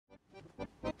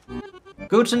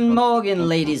Guten Morgen,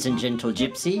 ladies and gentle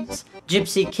gypsies.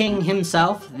 Gypsy King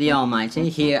himself, the Almighty,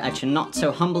 here at your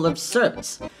not-so-humble of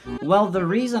service. Well, the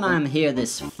reason I'm here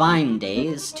this fine day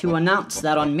is to announce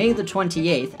that on May the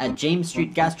 28th at James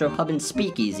Street Gastropub in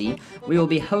Speakeasy, we will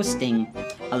be hosting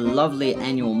a lovely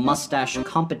annual mustache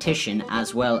competition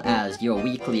as well as your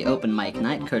weekly open mic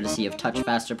night courtesy of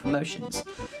Touchfaster Promotions.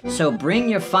 So bring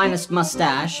your finest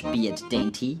mustache, be it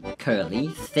dainty, curly,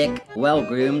 thick,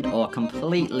 well-groomed, or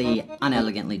completely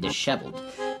unelegantly disheveled,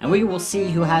 and we will see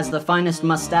who has the finest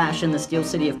mustache in the Steel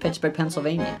City of Pittsburgh,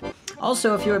 Pennsylvania.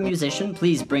 Also, if you're a musician,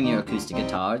 please bring your acoustic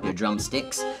guitar, your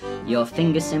drumsticks, your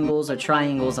finger cymbals or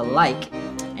triangles alike,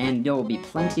 and there will be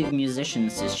plenty of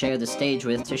musicians to share the stage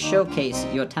with to showcase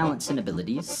your talents and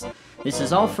abilities. This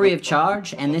is all free of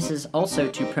charge, and this is also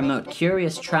to promote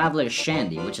Curious Traveler's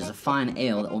Shandy, which is a fine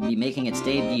ale that will be making its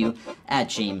debut at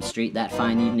James Street that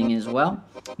fine evening as well.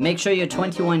 Make sure you're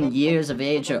 21 years of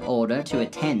age or older to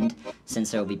attend, since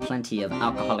there will be plenty of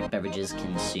alcoholic beverages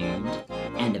consumed,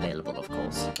 and available, of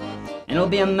course. And it'll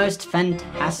be a most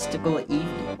fantastical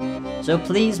evening. So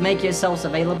please make yourselves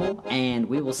available, and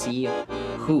we will see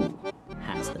who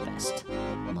has the best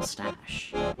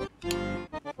mustache.